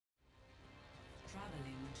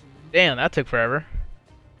Damn, that took forever.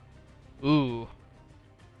 Ooh.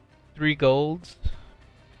 3 golds.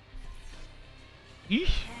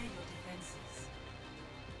 Yeesh.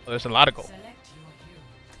 Oh, there's a lot of gold.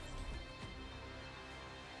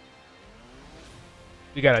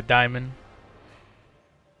 We got a diamond.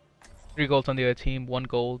 3 golds on the other team, 1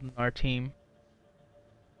 gold on our team.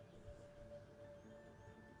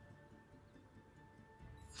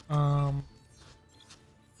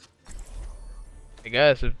 I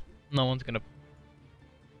guess if no one's gonna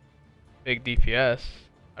pick DPS,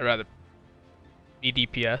 I'd rather be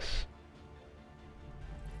DPS.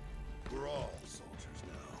 We're all soldiers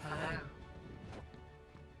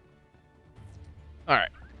now.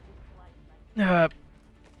 Alright.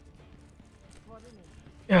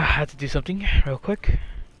 I had to do something real quick.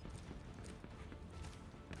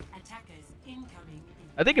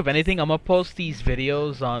 I think if anything, I'm gonna post these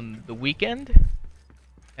videos on the weekend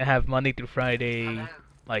and have Monday through Friday,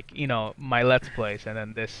 like, you know, my Let's Plays, and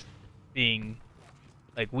then this being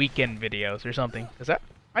like weekend videos or something. Cause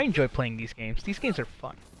I enjoy playing these games. These games are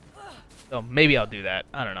fun. So maybe I'll do that.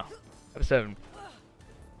 I don't know. I just haven't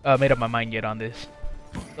made up my mind yet on this.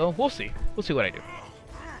 So we'll see. We'll see what I do.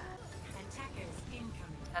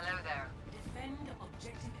 Hello there.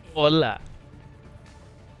 Hola,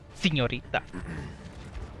 señorita.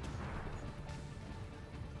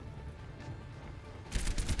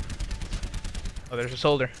 Oh, there's a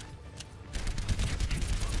soldier.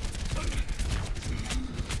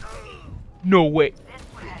 No way.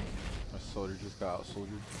 My soldier just got out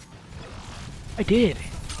soldiered. I did.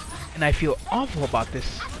 And I feel awful about this.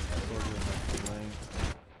 Soldier in that lane.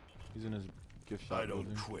 He's in his gift shop I don't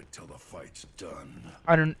building. quit till the fight's done.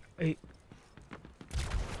 I don't. You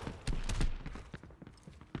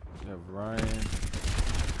have Ryan.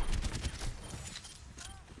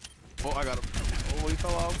 Oh, I got him. Oh, he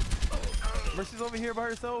fell off. Mercy's over here by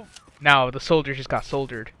herself. Now the soldier just got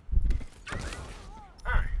soldered.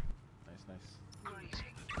 Nice,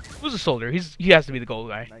 nice. Who's a soldier? He has to be the gold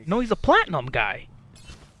guy. Nice. No, he's a platinum guy.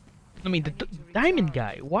 I mean the diamond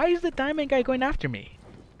guy. Why is the diamond guy going after me?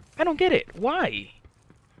 I don't get it. Why?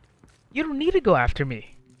 You don't need to go after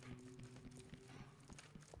me.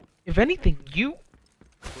 If anything, you.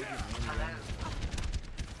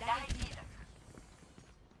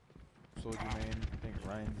 Soldier main. I think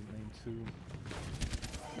Ryan's main too.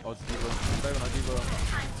 Oh, it's Diva. Diving on Diva.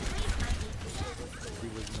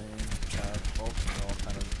 Diva's main. Oh, they're all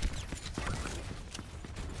kind of.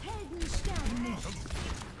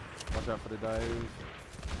 Watch out for the dive.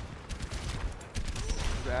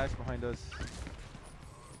 There's Ash behind us.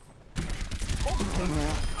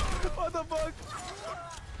 What the fuck?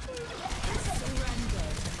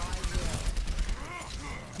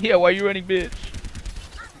 Yeah, why you running, bitch?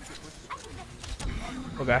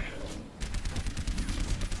 Okay.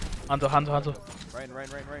 Hanzo.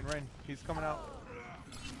 Ryan. He's coming out.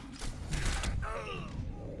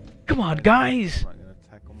 Come on, guys. I'm not gonna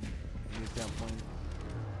attack him. He's down point.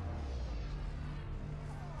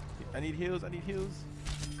 I need heals.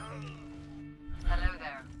 Hello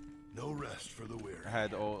there. No rest for the weary. I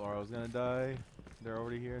had ult or I was gonna die. They're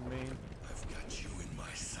already here in main. I've got you in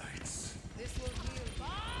my sights.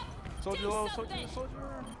 Soldier low, soldier. I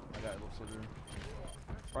got a little soldier.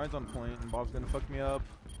 Ryan's on point and Bob's gonna fuck me up.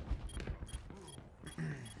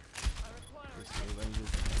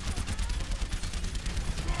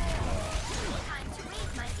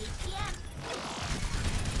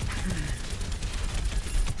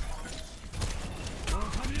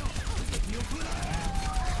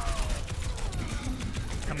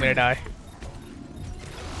 I'm gonna die.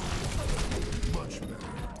 Much better.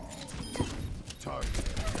 Target.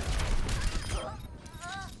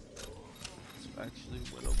 It's actually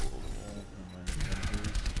winnable.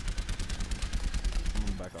 I'm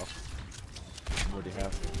gonna back off. I'm already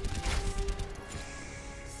half.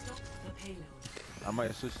 I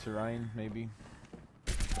might switch to Ryan, maybe.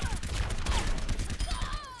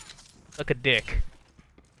 Look a dick.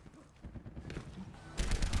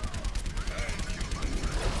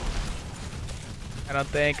 I don't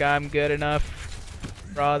think I'm good enough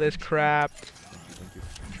for all this crap. Thank you.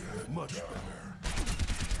 Much better.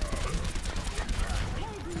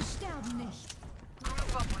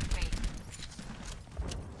 Group up with me.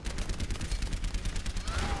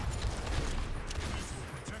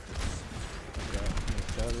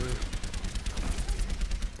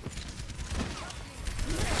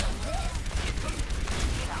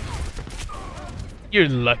 You're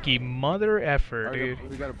lucky mother effer, Alright, dude.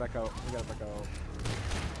 we gotta back out. We gotta back out.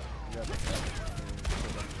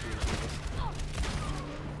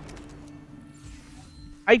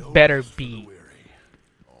 I No better rest for the be weary.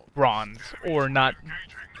 bronze or not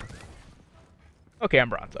Okay, I'm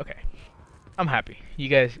bronze. Okay. I'm happy. You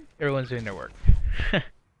guys, everyone's doing their work.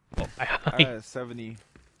 Oh, I had 70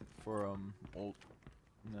 for ult.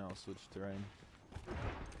 Now I'll switch terrain.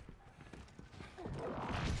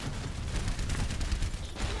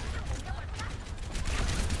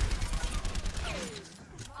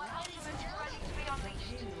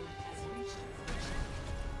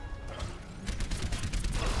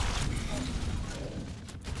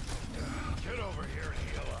 Get over here and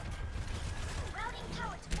heal up.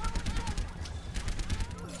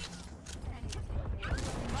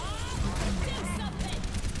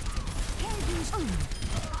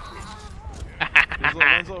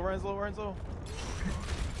 Renzo.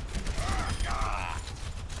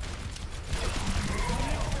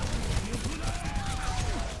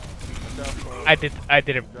 I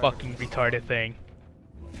did a fucking retarded thing.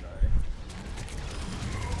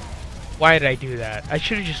 Why did I do that? I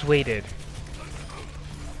should have just waited.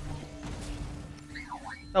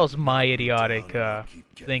 That was my idiotic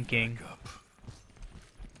thinking.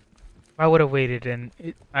 I would have waited and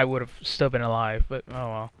I would have still been alive, but oh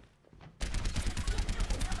well.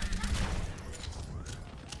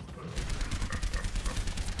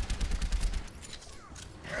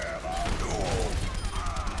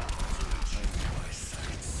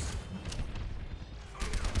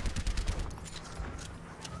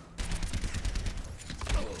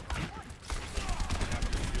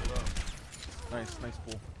 Nice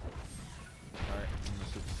pull. Alright, I'm gonna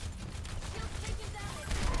switch.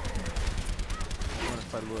 I'm gonna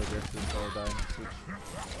fight a little aggressive until I die. Switch.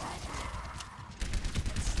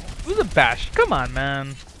 Who's a bash? Come on,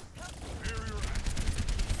 man.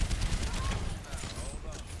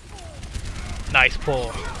 Nice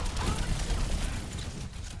pull.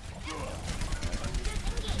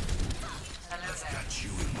 Got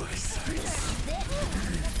you in my sights.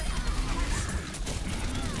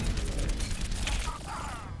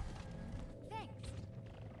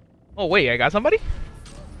 Oh wait, I got somebody?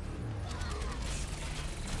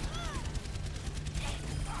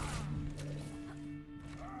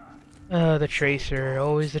 The Tracer,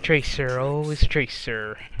 always the Tracer, always the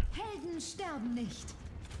Tracer. Helden sterben nicht.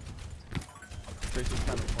 Tracer's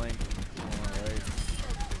kind of flank. Alright.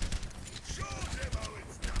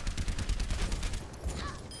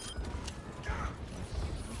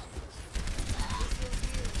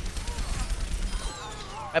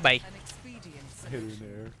 Bye bye. Hit her in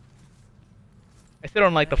there. I still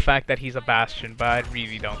don't like the fact that he's a Bastion, but I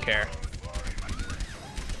really don't care.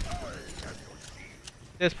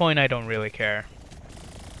 At this point, I don't really care.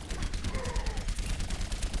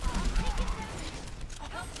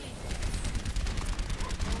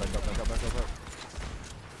 Back up.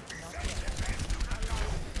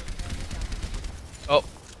 Oh.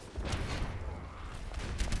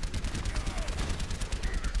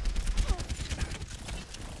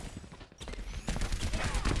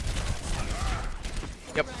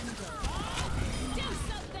 Yep.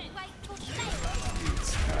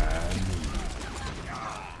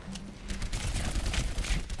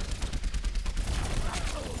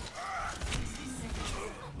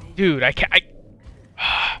 Dude, I can't.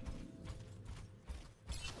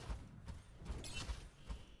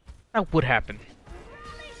 That would happen.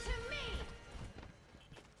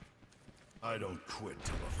 I don't quit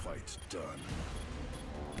till the fight's done.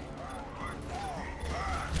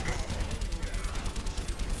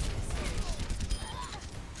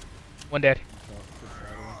 One dead.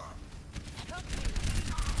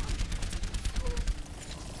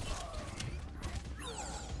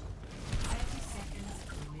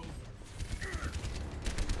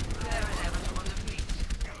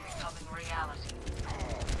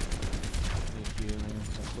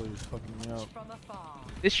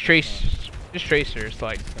 This tracer is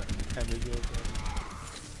like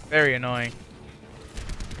very annoying.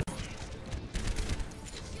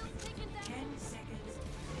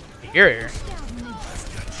 You're here.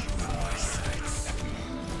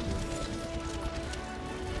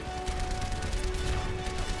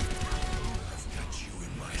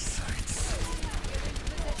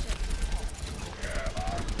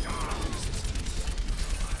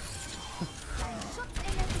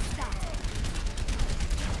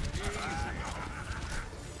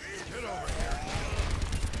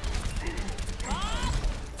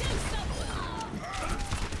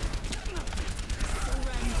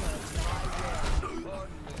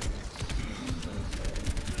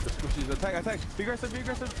 Attack! Be aggressive!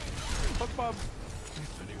 Fuck Bob!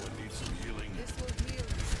 If anyone needs some healing,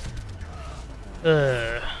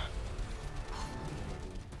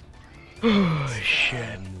 Oh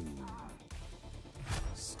shit.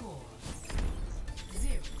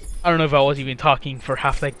 I don't know if I was even talking for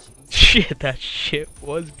half like Shit, that shit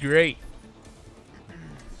was great.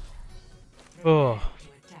 Oh.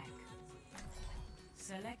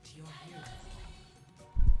 Select your hero.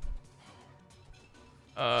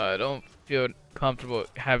 I don't feel comfortable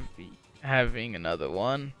having another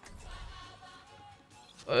one.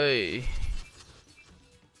 Hey.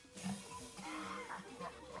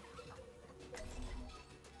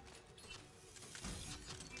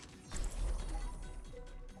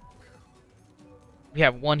 We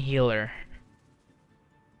have one healer.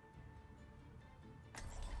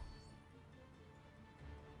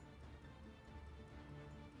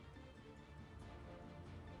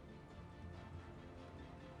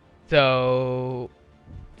 So,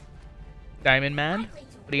 Diamond Man,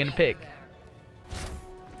 what are you gonna pick?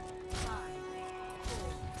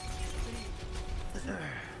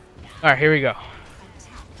 Alright, here we go.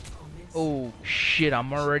 Oh shit,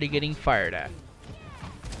 I'm already getting fired at.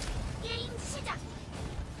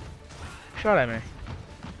 Shot at me.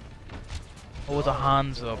 Oh, it was a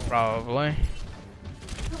Hanzo, probably.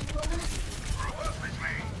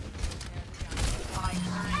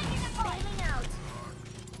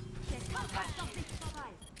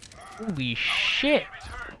 Holy shit!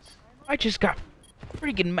 I just got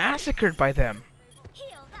freaking massacred by them.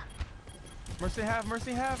 Mercy half,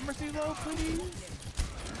 mercy half, mercy low, please.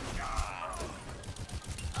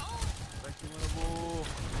 Mercy winnable.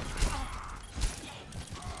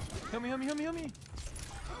 Help me, help me, help me, help me.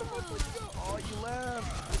 Oh, you left.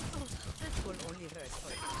 This will only hurt.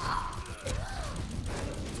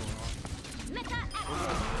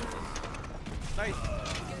 Nice.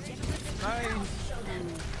 Nice.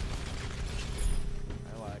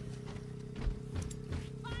 I like.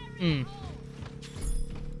 Hmm.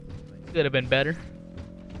 Could have been better.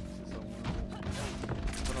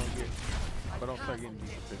 But don't start getting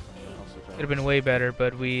used to it. Could have been way better,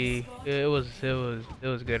 but it was a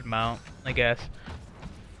good amount, I guess.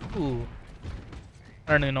 Ooh.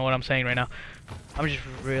 I don't even know what I'm saying right now. I'm just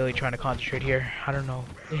really trying to concentrate here. I don't know.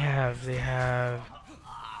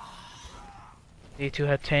 They two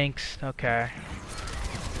had tanks. Okay.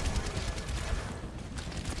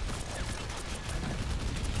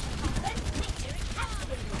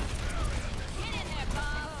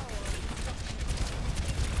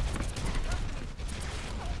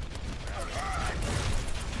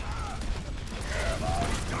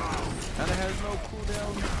 And it has no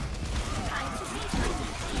cooldown.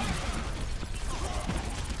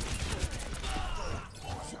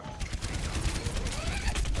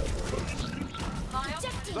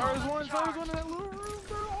 Zara's one in that little room.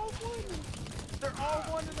 They're all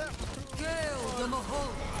one in that room.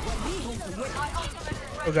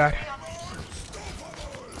 Oh god.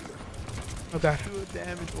 Oh god. Do a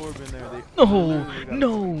damage orb in there. They No, literally got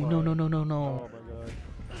no, a quick no, fire. no, no, no, Oh no.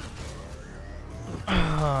 my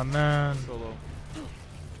god. Oh man. Solo.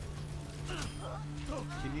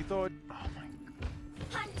 Can you throw it? Oh my god.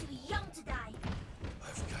 I'm too young to die.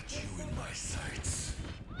 I've got you in my sights.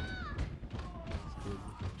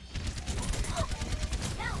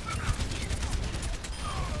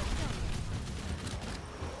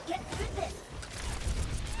 Get through this.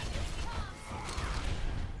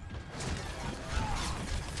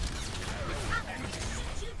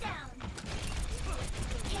 Shoot you down.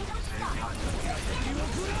 Okay, don't stop.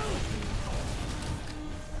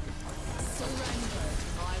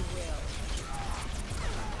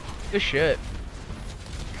 Good shit.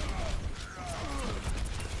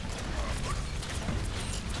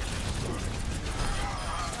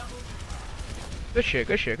 Good shit,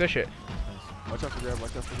 good shit, good shit. Nice. Watch out for grab,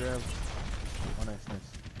 watch out for grab. Oh, nice, nice.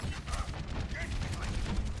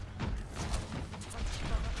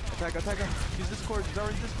 Attack, attack him. Use Discord. He's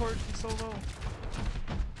already Discord. He's so low.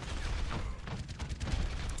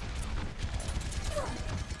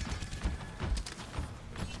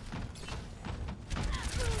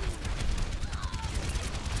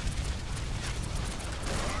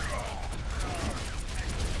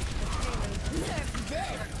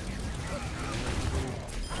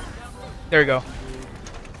 There we go.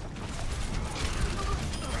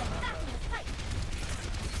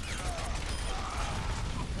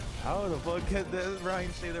 How the fuck can that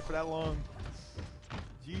Ryan stay there for that long?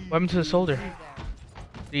 Jeez. What happened to the soldier?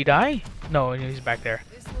 Did he die? No, he's back there.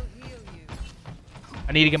 This will heal you.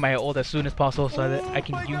 I need to get my ult as soon as possible so that I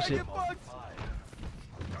can use it.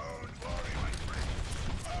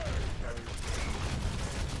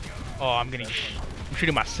 Oh, I'm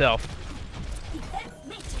shooting myself.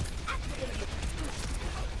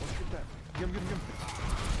 Give him, give him,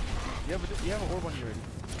 give him. You have an orb on you already.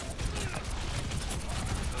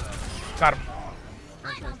 Got him.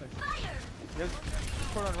 Nice, nice, nice. Yes,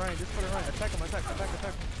 just put on Ryan, just put on Ryan. Attack him, attack, attack,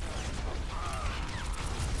 attack.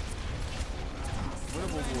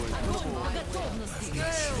 Winnable, boys.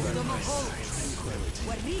 Winnable.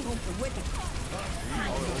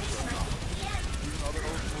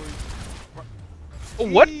 Oh,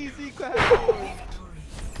 what? Easy clap.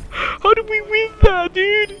 How did we win that,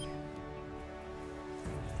 dude?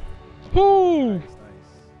 Woo! Nice, nice.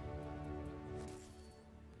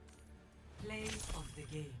 Play of the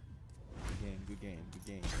game. Good game, good game, good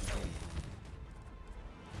game.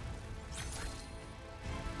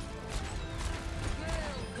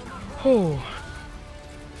 Oh.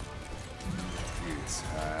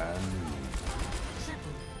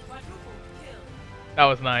 That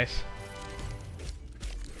was nice.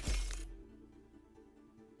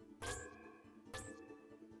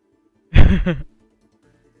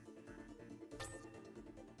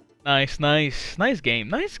 Nice game,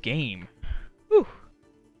 nice game. Whew.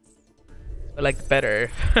 I like better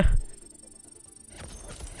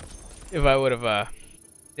if I would have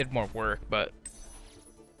did more work, but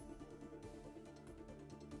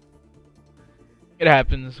it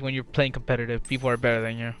happens when you're playing competitive. People are better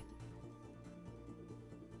than you.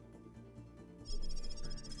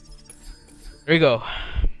 There you go.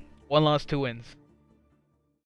 1 loss, 2 wins.